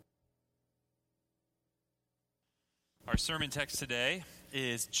Our sermon text today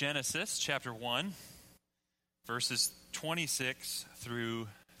is Genesis chapter 1, verses 26 through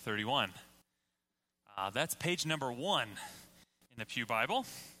 31. That's page number 1 in the Pew Bible.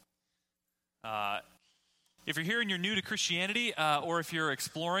 If you're here and you're new to Christianity, or if you're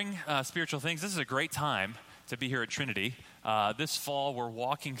exploring spiritual things, this is a great time to be here at Trinity. This fall, we're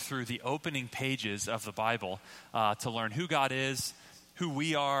walking through the opening pages of the Bible to learn who God is, who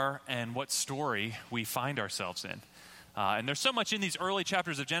we are, and what story we find ourselves in. And there's so much in these early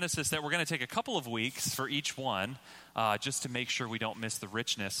chapters of Genesis that we're going to take a couple of weeks for each one just to make sure we don't miss the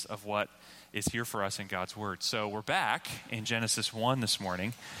richness of what is here for us in God's Word. So we're back in Genesis 1 this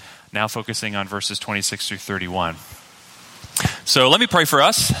morning, now focusing on verses 26 through 31. So let me pray for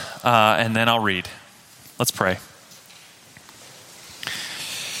us, and then I'll read. Let's pray.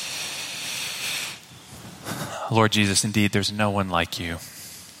 Lord Jesus, indeed, there's no one like you.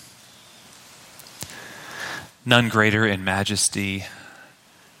 None greater in majesty,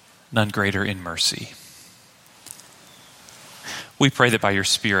 none greater in mercy. We pray that by your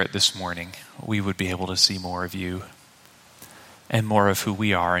Spirit this morning, we would be able to see more of you and more of who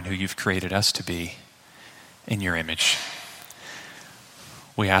we are and who you've created us to be in your image.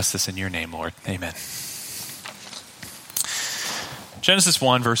 We ask this in your name, Lord. Amen. Genesis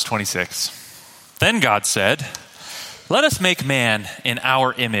 1, verse 26. Then God said, "Let us make man in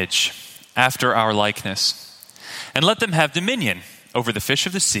our image, after our likeness. And let them have dominion over the fish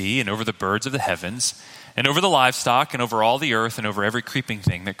of the sea and over the birds of the heavens and over the livestock and over all the earth and over every creeping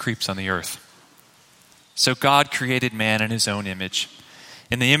thing that creeps on the earth." So God created man in his own image.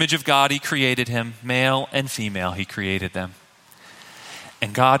 In the image of God he created him, male and female he created them.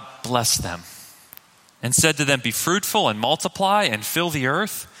 And God blessed them and said to them, "Be fruitful and multiply and fill the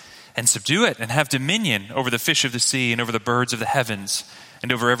earth and subdue it and have dominion over the fish of the sea and over the birds of the heavens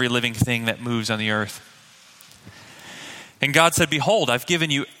and over every living thing that moves on the earth." And God said, "Behold, I've given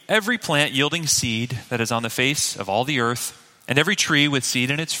you every plant yielding seed that is on the face of all the earth, and every tree with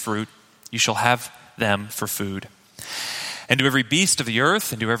seed in its fruit. You shall have them for food. And to every beast of the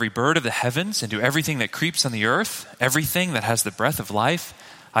earth, and to every bird of the heavens, and to everything that creeps on the earth, everything that has the breath of life,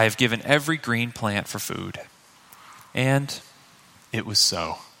 I have given every green plant for food." And it was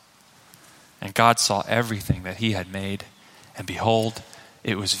so. And God saw everything that he had made, and behold,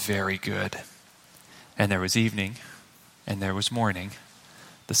 it was very good. And there was evening, and there was morning,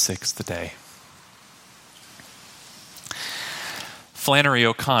 the sixth day. Flannery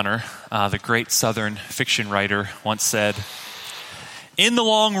O'Connor, the great Southern fiction writer, once said, "In the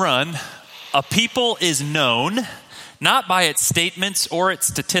long run, a people is known not by its statements or its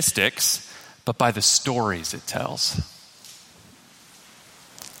statistics, but by the stories it tells."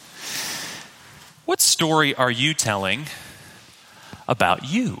 What story are you telling about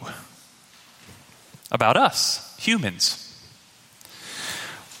you? About us? Humans.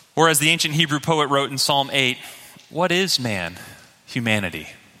 Or as the ancient Hebrew poet wrote in Psalm 8, "What is man, humanity,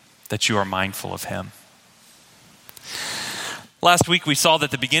 that you are mindful of him?" Last week we saw that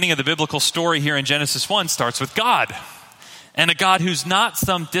the beginning of the biblical story here in Genesis 1 starts with God. And a God who's not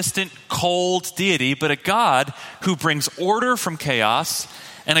some distant, cold deity, but a God who brings order from chaos,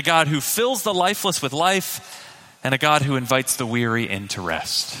 and a God who fills the lifeless with life, and a God who invites the weary into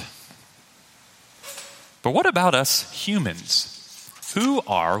rest. But what about us humans? Who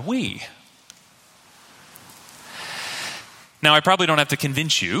are we? Now, I probably don't have to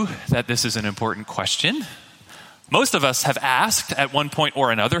convince you that this is an important question. Most of us have asked at one point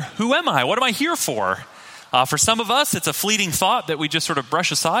or another, who am I? What am I here for? For some of us, it's a fleeting thought that we just sort of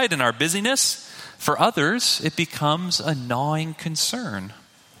brush aside in our busyness. For others, it becomes a gnawing concern.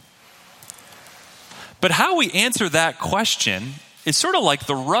 But how we answer that question is sort of like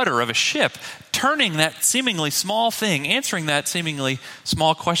the rudder of a ship, turning that seemingly small thing, answering that seemingly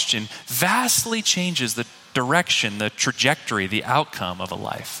small question, vastly changes the direction, the trajectory, the outcome of a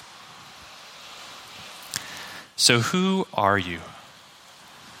life. So who are you?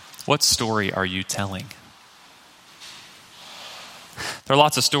 What story are you telling? There are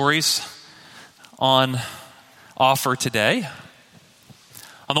lots of stories on offer today.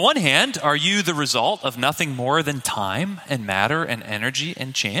 On the one hand, are you the result of nothing more than time and matter and energy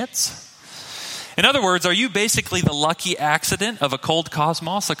and chance? In other words, are you basically the lucky accident of a cold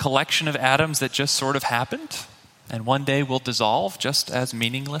cosmos, a collection of atoms that just sort of happened and one day will dissolve just as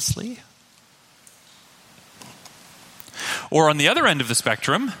meaninglessly? Or on the other end of the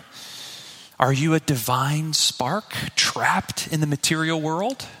spectrum, are you a divine spark trapped in the material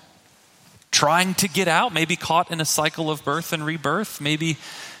world? Trying to get out, maybe caught in a cycle of birth and rebirth, maybe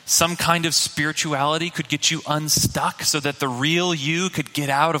some kind of spirituality could get you unstuck so that the real you could get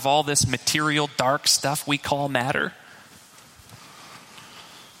out of all this material dark stuff we call matter.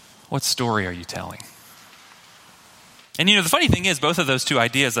 What story are you telling? And the funny thing is, both of those two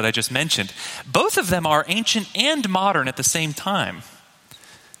ideas that I just mentioned, both of them are ancient and modern at the same time.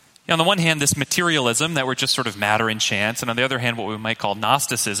 On the one hand, this materialism that we're just sort of matter and chance, and on the other hand, what we might call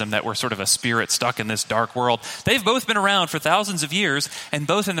Gnosticism, that we're sort of a spirit stuck in this dark world. They've both been around for thousands of years, and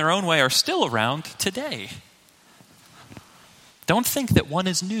both in their own way are still around today. Don't think that one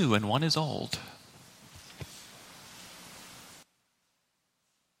is new and one is old.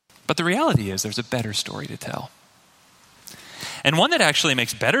 But the reality is there's a better story to tell. And one that actually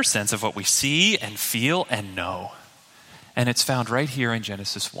makes better sense of what we see and feel and know. And it's found right here in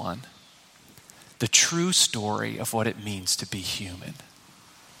Genesis 1. The true story of what it means to be human.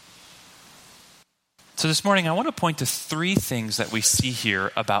 So this morning I want to point to 3 things that we see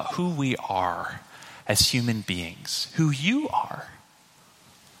here about who we are as human beings. Who you are.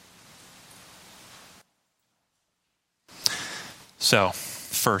 So,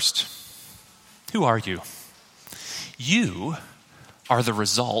 first, who are you? You are the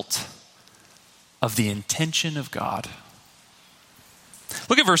result of the intention of God.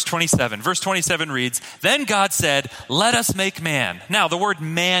 Look at verse 27. Verse 27 reads, "Then God said, 'Let us make man.'" Now, the word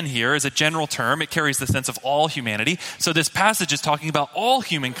man here is a general term. It carries the sense of all humanity. So this passage is talking about all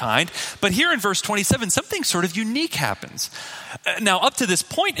humankind. But here in verse 27, something sort of unique happens. Now, up to this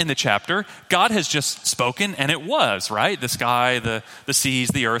point in the chapter, God has just spoken, and it was, right? The sky, the seas,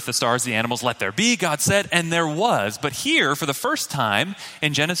 the earth, the stars, the animals, let there be, God said, and there was. But here, for the first time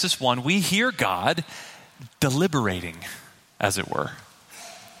in Genesis 1, we hear God deliberating, as it were.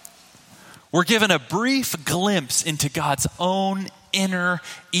 We're given a brief glimpse into God's own inner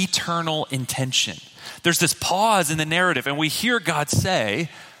eternal intention. There's this pause in the narrative, and we hear God say,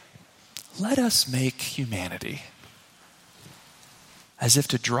 "Let us make humanity." As if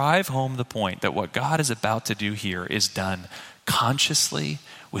to drive home the point that what God is about to do here is done consciously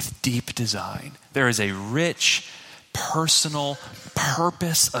with deep design. There is a rich, personal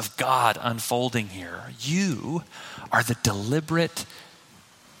purpose of God unfolding here. You are the deliberate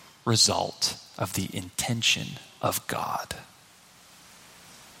result of the intention of God.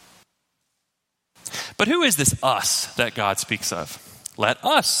 But who is this us that God speaks of? Let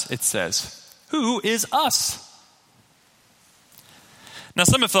us, it says. Who is us? Now,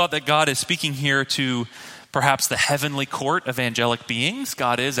 some have thought that God is speaking here to perhaps the heavenly court of angelic beings.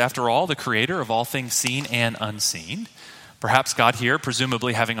 God is, after all, the creator of all things seen and unseen. Perhaps God here,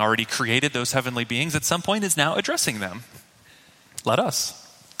 presumably having already created those heavenly beings, at some point is now addressing them. Let us.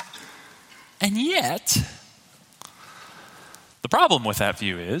 And yet, the problem with that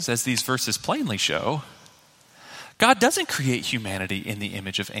view is, as these verses plainly show, God doesn't create humanity in the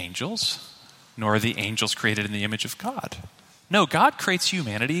image of angels, nor are the angels created in the image of God. No, God creates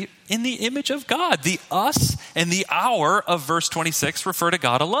humanity in the image of God. The us and the our of verse 26 refer to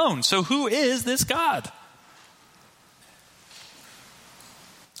God alone. So who is this God?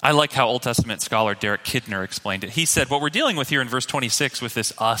 I like how Old Testament scholar Derek Kidner explained it. He said, what we're dealing with here in verse 26 with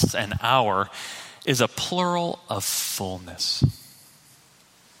this us and our is a plural of fullness.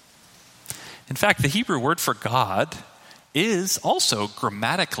 In fact, the Hebrew word for God is also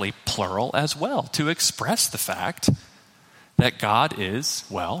grammatically plural as well, to express the fact that God is,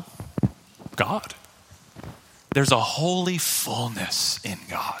 well, God. There's a holy fullness in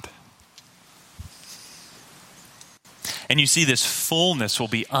God. And you see this fullness will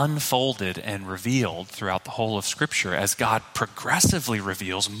be unfolded and revealed throughout the whole of Scripture as God progressively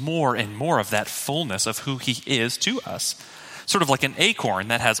reveals more and more of that fullness of who he is to us. Sort of like an acorn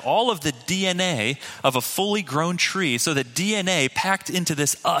that has all of the DNA of a fully grown tree, so that DNA packed into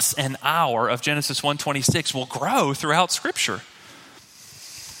this us and our of Genesis 1:26 will grow throughout Scripture.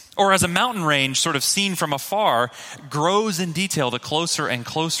 Or as a mountain range sort of seen from afar grows in detail the closer and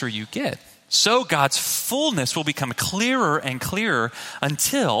closer you get. So God's fullness will become clearer and clearer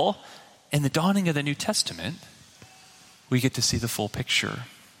until, in the dawning of the New Testament, we get to see the full picture.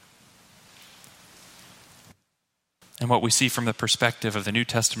 And what we see from the perspective of the New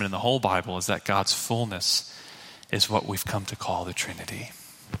Testament and the whole Bible is that God's fullness is what we've come to call the Trinity.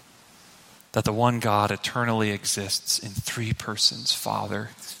 That the one God eternally exists in 3 persons,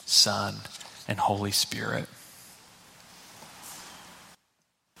 Father, Son, and Holy Spirit.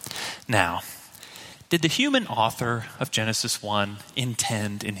 Now, did the human author of Genesis 1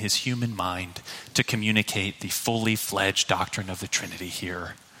 intend in his human mind to communicate the fully fledged doctrine of the Trinity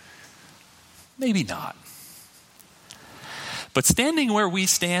here? Maybe not. But standing where we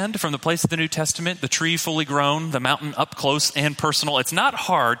stand from the place of the New Testament, the tree fully grown, the mountain up close and personal, it's not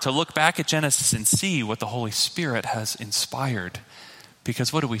hard to look back at Genesis and see what the Holy Spirit has inspired.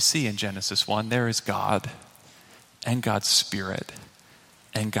 Because what do we see in Genesis 1? There is God and God's Spirit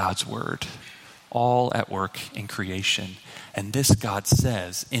and God's word, all at work in creation. And this God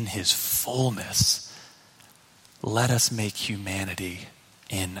says in his fullness, let us make humanity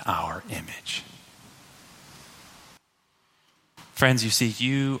in our image. Friends, you see,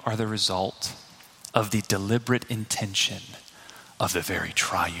 you are the result of the deliberate intention of the very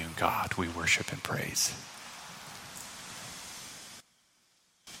triune God we worship and praise.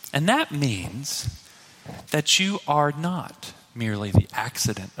 And that means that you are not merely the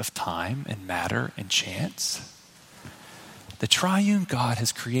accident of time and matter and chance. The triune God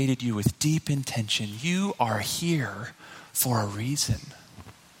has created you with deep intention. You are here for a reason.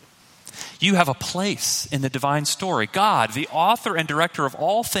 You have a place in the divine story. God, the author and director of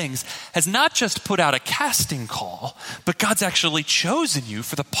all things, has not just put out a casting call, but God's actually chosen you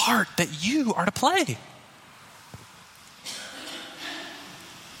for the part that you are to play.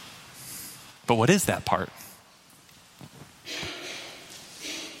 But what is that part?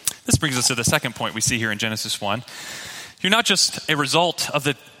 This brings us to the second point we see here in Genesis 1. You're not just a result of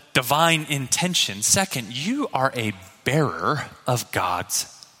the divine intention. Second, you are a bearer of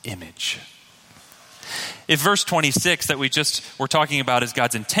God's image. If verse 26 that we just were talking about is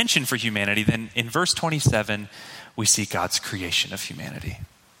God's intention for humanity, then in verse 27, we see God's creation of humanity.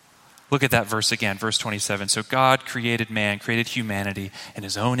 Look at that verse again, verse 27. So God created man, created humanity in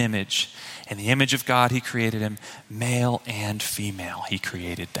his own image. In the image of God, he created him, male and female, he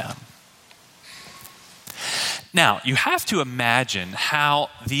created them. Now, you have to imagine how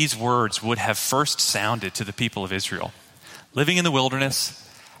these words would have first sounded to the people of Israel. Living in the wilderness,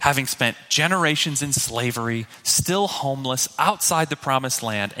 having spent generations in slavery, still homeless, outside the promised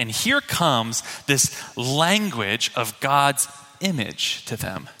land, and here comes this language of God's image to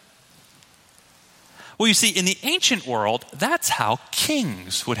them. Well, you see, in the ancient world, that's how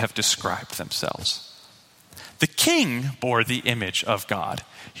kings would have described themselves. The king bore the image of God.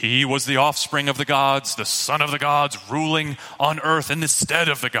 He was the offspring of the gods, the son of the gods, ruling on earth in the stead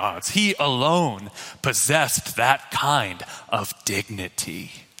of the gods. He alone possessed that kind of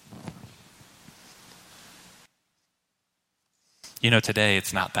dignity. You know, today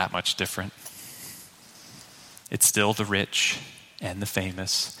it's not that much different. It's still the rich and the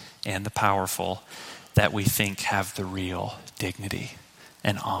famous and the powerful that we think have the real dignity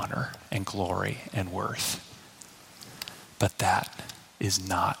and honor and glory and worth. But that is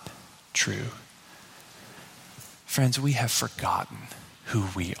not true. Friends, we have forgotten who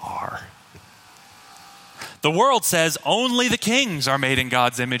we are. The world says only the kings are made in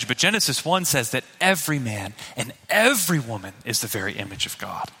God's image, but Genesis 1 says that every man and every woman is the very image of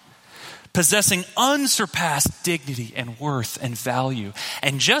God, possessing unsurpassed dignity and worth and value.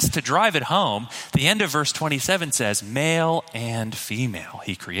 And just to drive it home, the end of verse 27 says, male and female,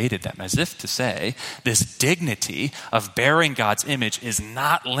 he created them, as if to say, this dignity of bearing God's image is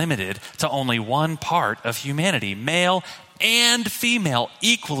not limited to only one part of humanity. Male and female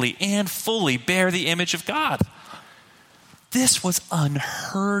equally and fully bear the image of God. This was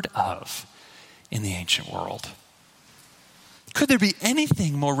unheard of in the ancient world. Could there be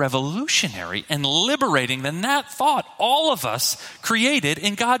anything more revolutionary and liberating than that thought? All of us created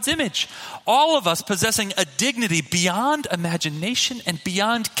in God's image. All of us possessing a dignity beyond imagination and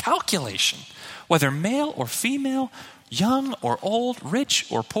beyond calculation. Whether male or female, young or old, rich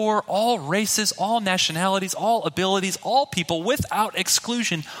or poor, all races, all nationalities, all abilities, all people without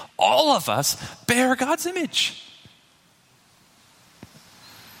exclusion, all of us bear God's image.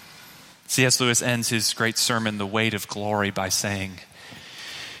 C.S. Lewis ends his great sermon, The Weight of Glory, by saying,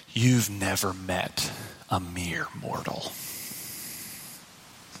 you've never met a mere mortal.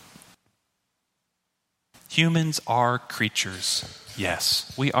 Humans are creatures,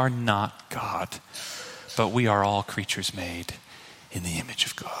 yes. We are not God, but we are all creatures made in the image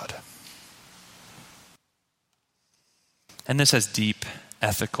of God. And this has deep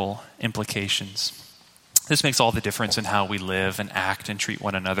ethical implications. This makes all the difference in how we live and act and treat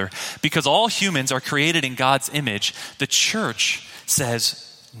one another. Because all humans are created in God's image, the church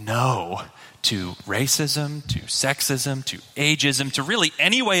says no to racism, to sexism, to ageism, to really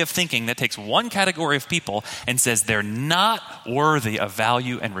any way of thinking that takes one category of people and says they're not worthy of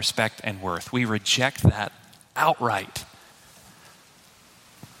value and respect and worth. We reject that outright.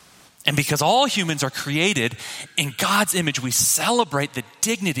 And because all humans are created in God's image, we celebrate the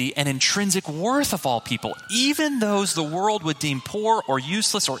dignity and intrinsic worth of all people, even those the world would deem poor or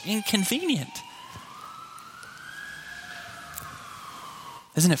useless or inconvenient.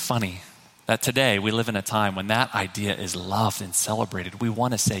 Isn't it funny that today we live in a time when that idea is loved and celebrated? We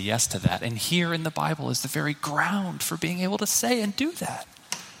want to say yes to that. And here in the Bible is the very ground for being able to say and do that.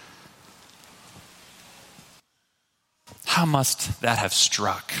 How How must that have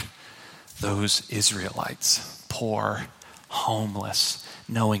struck those Israelites, poor, homeless,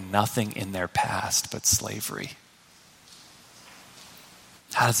 knowing nothing in their past but slavery?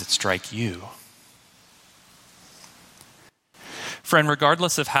 How does it strike you? Friend,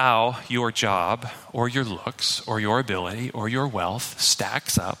 regardless of how your job or your looks or your ability or your wealth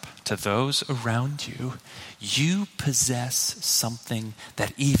stacks up to those around you, you possess something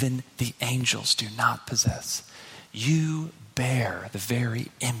that even the angels do not possess. You bear the very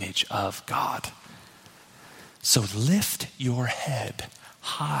image of God. So lift your head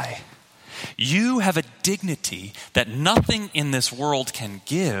high. You have a dignity that nothing in this world can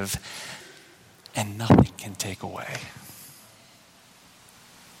give and nothing can take away.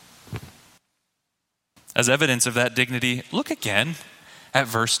 As evidence of that dignity, look again at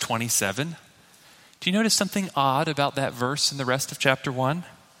verse 27. Do you notice something odd about that verse in the rest of chapter 1?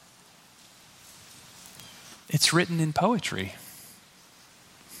 It's written in poetry.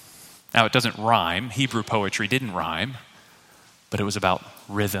 Now, it doesn't rhyme. Hebrew poetry didn't rhyme, but it was about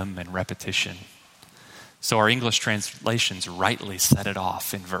rhythm and repetition. So our English translations rightly set it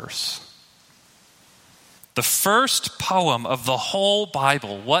off in verse. The first poem of the whole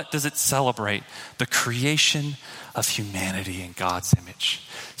Bible, what does it celebrate? The creation of humanity in God's image.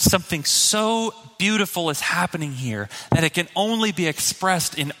 Something so beautiful is happening here that it can only be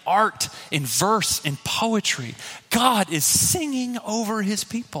expressed in art, in verse, in poetry. God is singing over his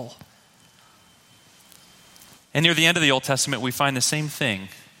people. And near the end of the Old Testament, we find the same thing.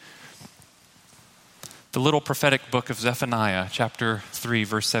 The little prophetic book of Zephaniah, chapter 3,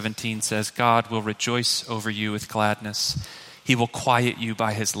 verse 17 says, God will rejoice over you with gladness. He will quiet you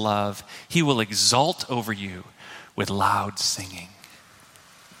by his love. He will exult over you with loud singing.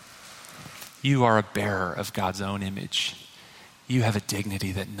 You are a bearer of God's own image. You have a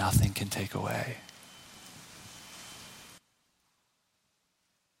dignity that nothing can take away.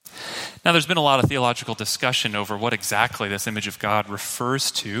 Now, there's been a lot of theological discussion over what exactly this image of God refers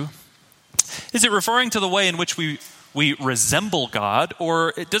to. Is it referring to the way in which we resemble God,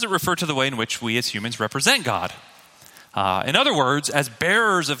 or does it refer to the way in which we as humans represent God? In other words, as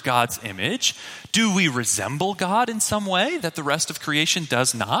bearers of God's image, do we resemble God in some way that the rest of creation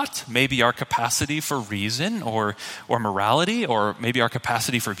does not? Maybe our capacity for reason or morality, or maybe our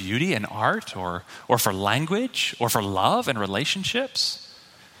capacity for beauty and art, or for language, or for love and relationships?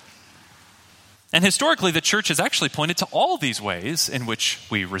 And historically, the church has actually pointed to all these ways in which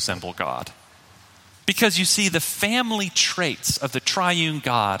we resemble God. Because you see, the family traits of the triune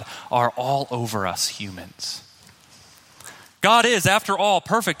God are all over us humans. God is, after all,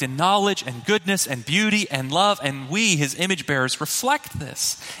 perfect in knowledge and goodness and beauty and love, and we, his image bearers, reflect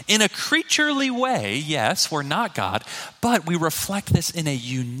this. In a creaturely way, yes, we're not God, but we reflect this in a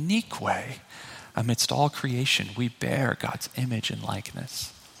unique way. Amidst all creation, we bear God's image and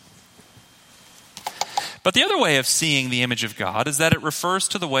likeness. But the other way of seeing the image of God is that it refers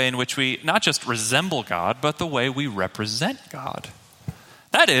to the way in which we not just resemble God, but the way we represent God.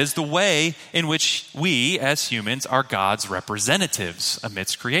 That is, the way in which we, as humans, are God's representatives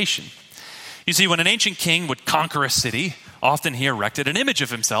amidst creation. You see, when an ancient king would conquer a city, often he erected an image of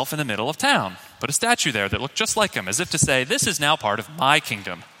himself in the middle of town, put a statue there that looked just like him, as if to say, this is now part of my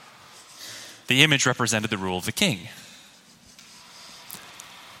kingdom. The image represented the rule of the king.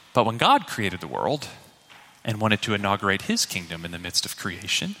 But when God created the world and wanted to inaugurate his kingdom in the midst of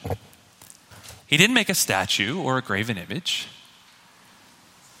creation, he didn't make a statue or a graven image.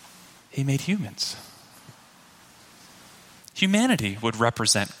 He made humans. Humanity would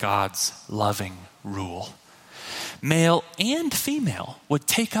represent God's loving rule. Male and female would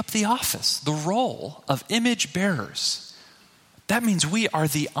take up the office, the role of image bearers. That means we are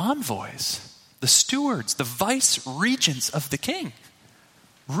the envoys, the stewards, the vice regents of the king,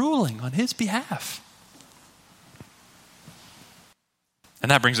 ruling on his behalf. And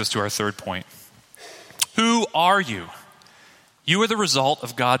that brings us to our third point. Who are you? You are the result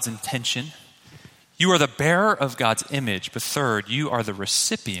of God's intention. You are the bearer of God's image. But third, you are the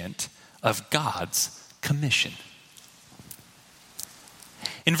recipient of God's commission.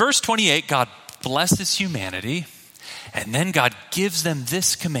 In verse 28, God blesses humanity, and then God gives them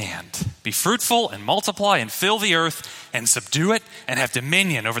this command: be fruitful and multiply and fill the earth and subdue it and have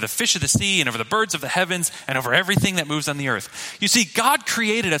dominion over the fish of the sea and over the birds of the heavens and over everything that moves on the earth. You see, God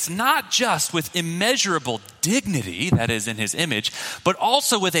created us not just with immeasurable dignity, that is in his image, but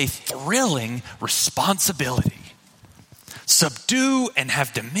also with a thrilling responsibility. Subdue and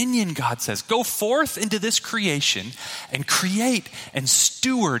have dominion, God says. Go forth into this creation and create and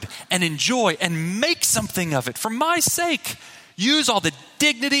steward and enjoy and make something of it for my sake. Use all the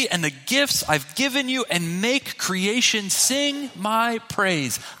dignity and the gifts I've given you and make creation sing my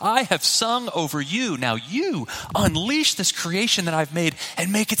praise. I have sung over you. Now you unleash this creation that I've made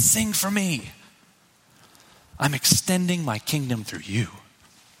and make it sing for me. I'm extending my kingdom through you.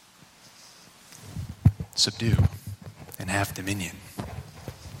 Subdue and have dominion.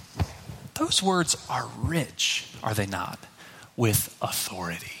 Those words are rich, are they not, with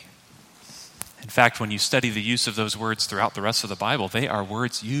authority. In fact, when you study the use of those words throughout the rest of the Bible, they are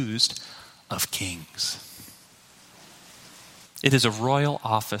words used of kings. It is a royal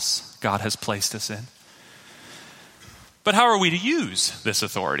office God has placed us in. But how are we to use this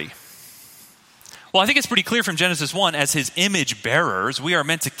authority? Well, I think it's pretty clear from Genesis 1, as his image bearers, we are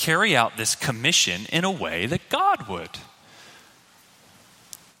meant to carry out this commission in a way that God would.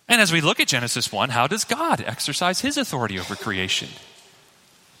 And as we look at Genesis 1, how does God exercise his authority over creation?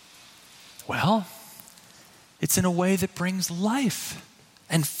 Well, it's in a way that brings life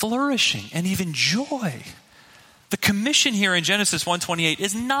and flourishing and even joy. The commission here in Genesis 1:28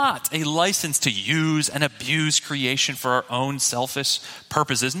 is not a license to use and abuse creation for our own selfish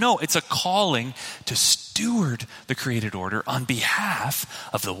purposes. No, it's a calling to steward the created order on behalf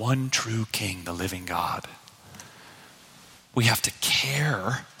of the one true King, the living God. We have to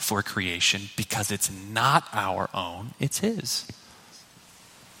care for creation because it's not our own, it's his.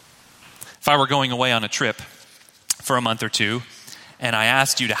 If I were going away on a trip for a month or two, and I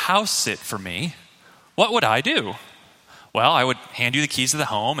asked you to house sit for me, what would I do? Well, I would hand you the keys to the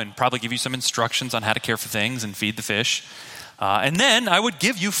home and probably give you some instructions on how to care for things and feed the fish. And then I would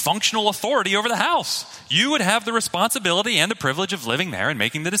give you functional authority over the house. You would have the responsibility and the privilege of living there and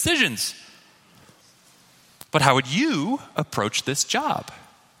making the decisions. But how would you approach this job?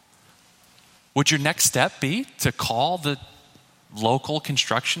 Would your next step be to call the local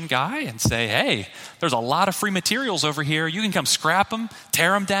construction guy and say, hey, there's a lot of free materials over here. You can come scrap them,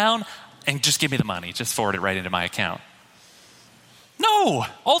 tear them down, and just give me the money. Just forward it right into my account. No,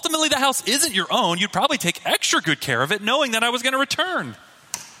 ultimately the house isn't your own. You'd probably take extra good care of it knowing that I was going to return.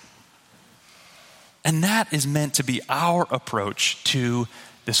 And that is meant to be our approach to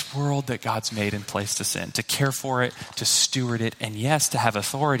this world that God's made and placed us in, to care for it, to steward it, and yes, to have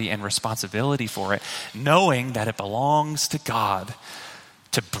authority and responsibility for it, knowing that it belongs to God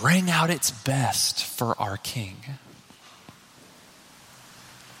to bring out its best for our King.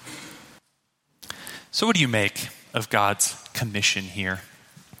 So what do you make of God's commission here?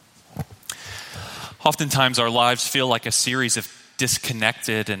 Oftentimes our lives feel like a series of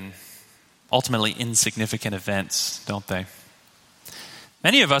disconnected and ultimately insignificant events, don't they?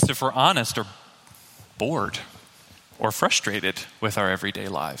 Many of us, if we're honest, are bored or frustrated with our everyday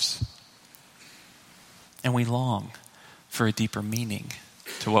lives. And we long for a deeper meaning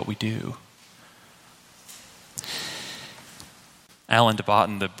to what we do. Alan de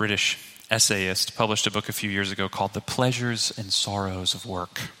Botton, the British essayist, published a book a few years ago called The Pleasures and Sorrows of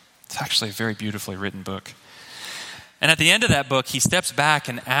Work. It's actually a very beautifully written book. And at the end of that book, he steps back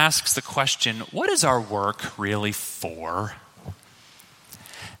and asks the question, what is our work really for?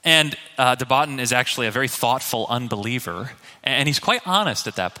 And de Botton is actually a very thoughtful unbeliever, and he's quite honest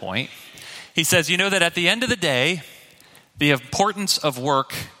at that point. He says, you know that at the end of the day, the importance of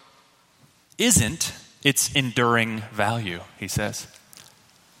work isn't its enduring value, he says.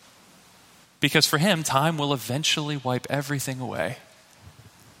 Because for him, time will eventually wipe everything away.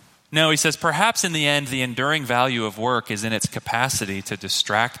 No, he says, perhaps in the end, the enduring value of work is in its capacity to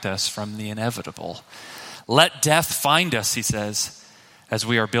distract us from the inevitable. Let death find us, he says, as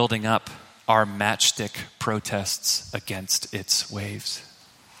we are building up our matchstick protests against its waves.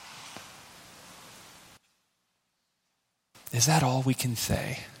 Is that all we can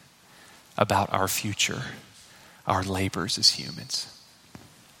say about our future, our labors as humans?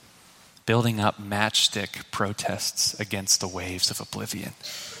 Building up matchstick protests against the waves of oblivion.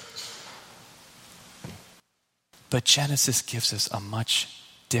 But Genesis gives us a much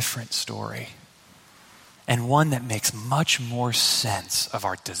different story, and one that makes much more sense of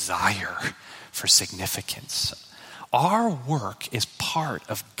our desire for significance. Our work is part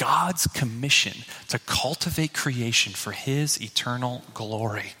of God's commission to cultivate creation for his eternal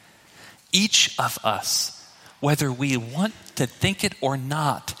glory. Each of us, whether we want to think it or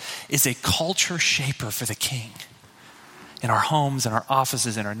not, is a culture shaper for the King. In our homes, in our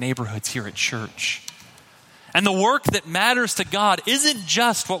offices, in our neighborhoods, here at church. And the work that matters to God isn't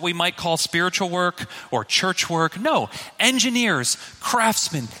just what we might call spiritual work or church work. No, engineers,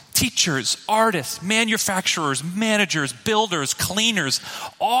 craftsmen, teachers, artists, manufacturers, managers, builders, cleaners,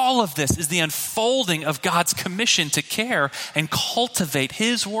 all of this is the unfolding of God's commission to care and cultivate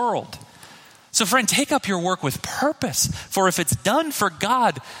his world. So friend, take up your work with purpose, for if it's done for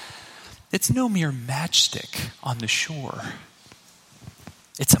God, it's no mere matchstick on the shore.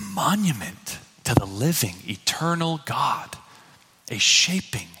 It's a monument to the living, eternal God, a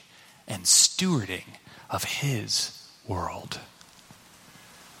shaping and stewarding of his world.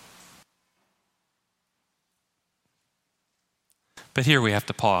 But here we have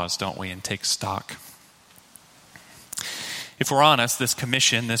to pause, don't we, and take stock. If we're honest, this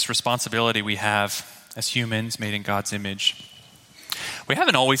commission, this responsibility we have as humans made in God's image, we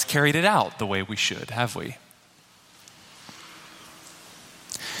haven't always carried it out the way we should, have we?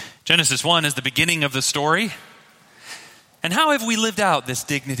 Genesis 1 is the beginning of the story. And how have we lived out this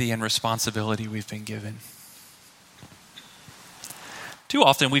dignity and responsibility we've been given? Too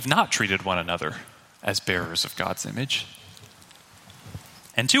often we've not treated one another as bearers of God's image.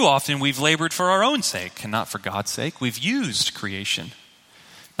 And too often we've labored for our own sake and not for God's sake. We've used creation,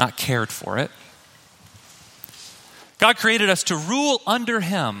 not cared for it. God created us to rule under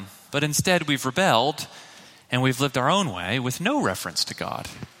him, but instead we've rebelled and we've lived our own way with no reference to God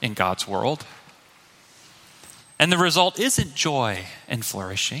in God's world. And the result isn't joy and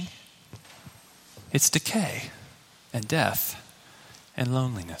flourishing. It's decay and death and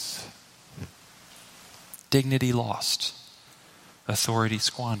loneliness. Dignity lost. Authority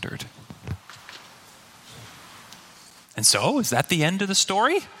squandered. And so, is that the end of the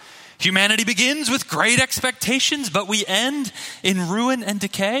story? Humanity begins with great expectations, but we end in ruin and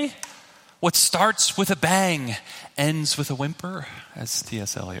decay? What starts with a bang ends with a whimper, as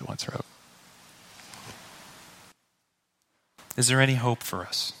T.S. Eliot once wrote. Is there any hope for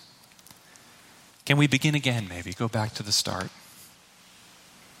us? Can we begin again, maybe? Go back to the start.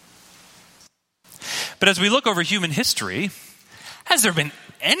 But as we look over human history, has there been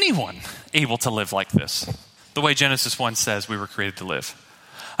anyone able to live like this? The way Genesis 1 says we were created to live.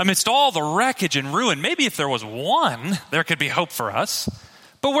 Amidst all the wreckage and ruin, maybe if there was one, there could be hope for us.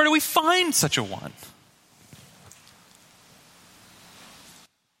 But where do we find such a one?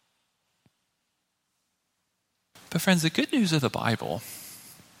 But friends, the good news of the Bible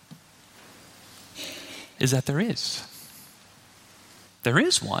is that there is. There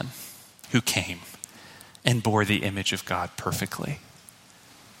is one who came and bore the image of God perfectly,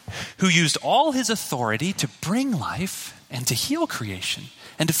 who used all his authority to bring life and to heal creation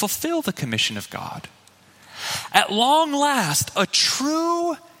and to fulfill the commission of God. At long last, a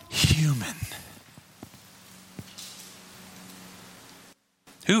true human.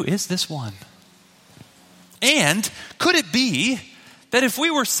 Who is this one? And could it be that if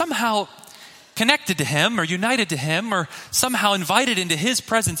we were somehow connected to him or united to him or somehow invited into his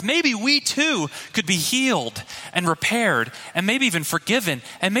presence, maybe we too could be healed and repaired and maybe even forgiven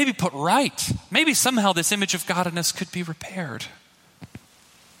and maybe put right? Maybe somehow this image of God in us could be repaired.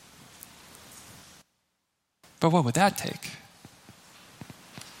 But what would that take?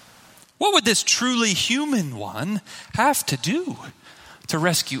 What would this truly human one have to do to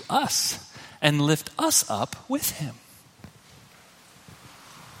rescue us and lift us up with him?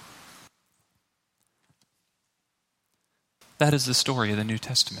 That is the story of the New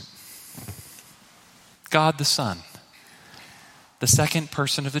Testament. God the Son, the second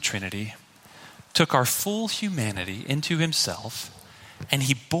person of the Trinity, took our full humanity into himself, and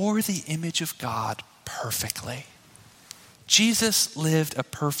he bore the image of God perfectly. Jesus lived a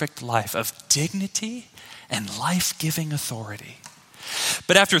perfect life of dignity and life-giving authority.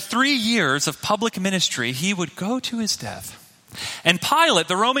 But after 3 years of public ministry, he would go to his death. And Pilate,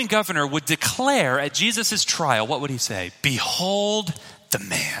 the Roman governor, would declare at Jesus' trial, what would he say? Behold the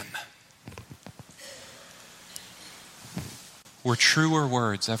man. Were truer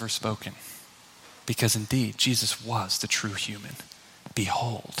words ever spoken? Because indeed, Jesus was the true human.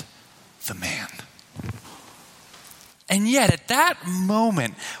 Behold the man. And yet, at that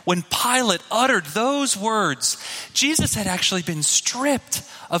moment, when Pilate uttered those words, Jesus had actually been stripped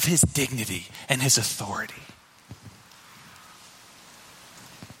of his dignity and his authority.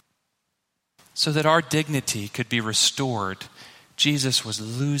 So that our dignity could be restored, Jesus was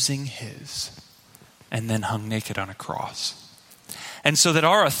losing his and then hung naked on a cross. And so that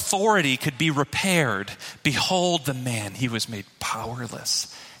our authority could be repaired, behold the man, he was made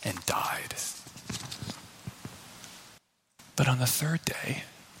powerless and died. But on the third day,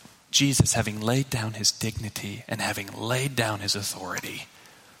 Jesus, having laid down his dignity and having laid down his authority,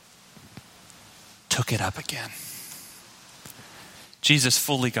 took it up again. Jesus,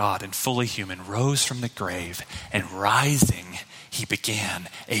 fully God and fully human, rose from the grave, and rising, he began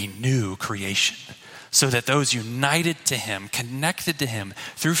a new creation so that those united to him, connected to him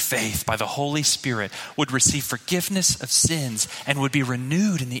through faith by the Holy Spirit, would receive forgiveness of sins and would be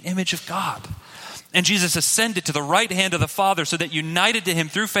renewed in the image of God. And Jesus ascended to the right hand of the Father so that united to him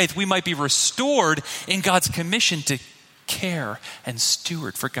through faith, we might be restored in God's commission to care and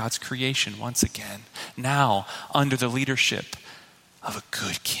steward for God's creation once again, now under the leadership of a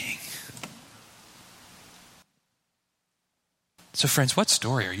good king. So friends, what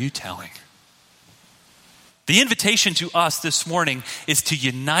story are you telling? The invitation to us this morning is to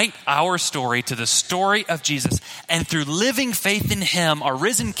unite our story to the story of Jesus, and through living faith in him, our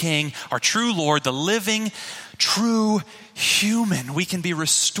risen King, our true Lord, the living, true human, we can be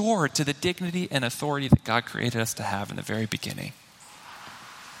restored to the dignity and authority that God created us to have in the very beginning.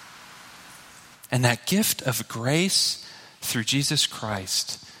 And that gift of grace through Jesus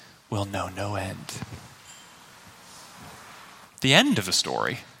Christ will know no end. The end of the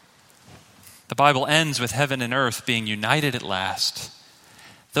story. The Bible ends with heaven and earth being united at last.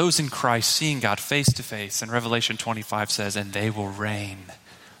 Those in Christ seeing God face to face. And Revelation 25 says, and they will reign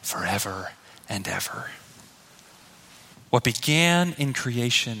forever and ever. What began in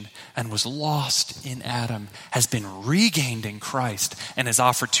creation and was lost in Adam has been regained in Christ and is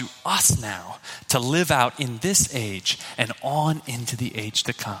offered to us now to live out in this age and on into the age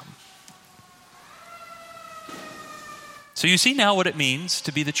to come. So you see now what it means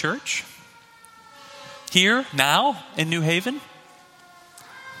to be the church? Here, now, in New Haven?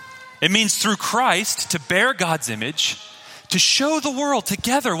 It means through Christ to bear God's image, to show the world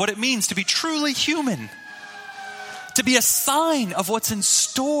together what it means to be truly human, to be a sign of what's in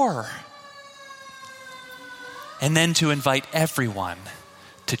store, and then to invite everyone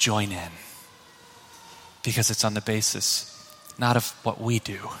to join in, because it's on the basis not of what we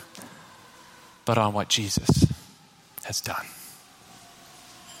do, but on what Jesus has done.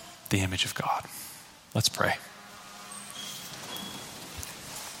 The image of God. Let's pray.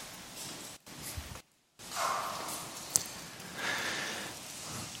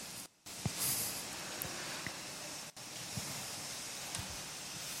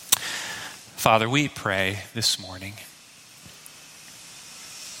 Father, we pray this morning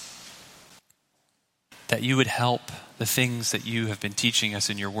that you would help the things that you have been teaching us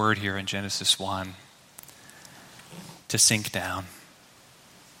in your word here in Genesis 1 to sink down.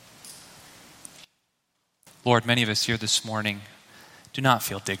 Lord, many of us here this morning do not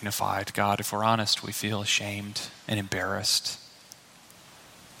feel dignified. God, if we're honest, we feel ashamed and embarrassed.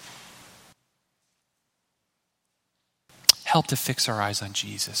 Help to fix our eyes on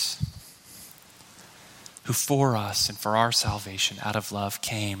Jesus, who for us and for our salvation out of love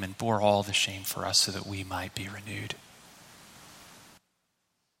came and bore all the shame for us so that we might be renewed.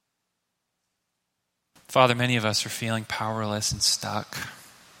 Father, many of us are feeling powerless and stuck,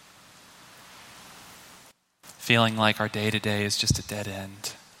 feeling like our day-to-day is just a dead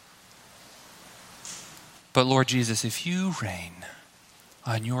end. But Lord Jesus, if you reign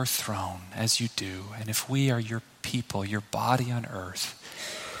on your throne as you do, and if we are your people, your body on earth,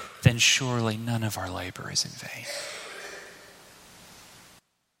 then surely none of our labor is in vain.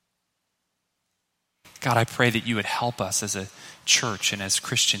 God, I pray that you would help us as a church and as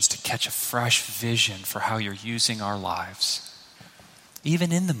Christians to catch a fresh vision for how you're using our lives,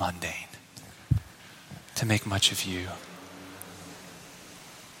 even in the mundane, to make much of you.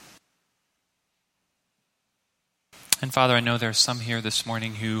 And Father, I know there are some here this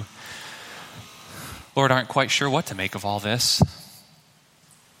morning who, Lord, aren't quite sure what to make of all this.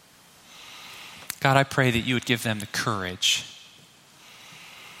 God, I pray that you would give them the courage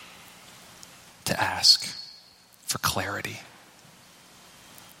to ask for clarity,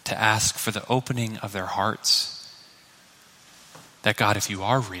 to ask for the opening of their hearts, that God, if you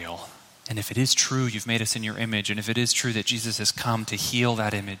are real, and if it is true you've made us in your image, and if it is true that Jesus has come to heal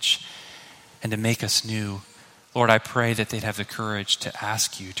that image and to make us new, Lord, I pray that they'd have the courage to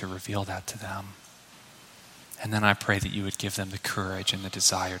ask you to reveal that to them. And then I pray that you would give them the courage and the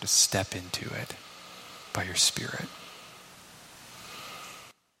desire to step into it by your Spirit.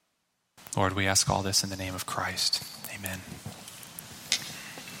 Lord, we ask all this in the name of Christ. Amen.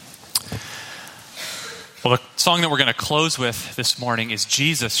 Well, the song that we're going to close with this morning is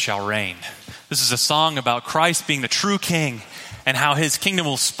Jesus Shall Reign. This is a song about Christ being the true King and how his kingdom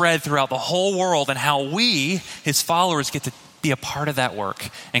will spread throughout the whole world, and how we, his followers, get to be a part of that work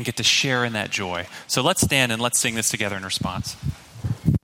and get to share in that joy. So let's stand and let's sing this together in response.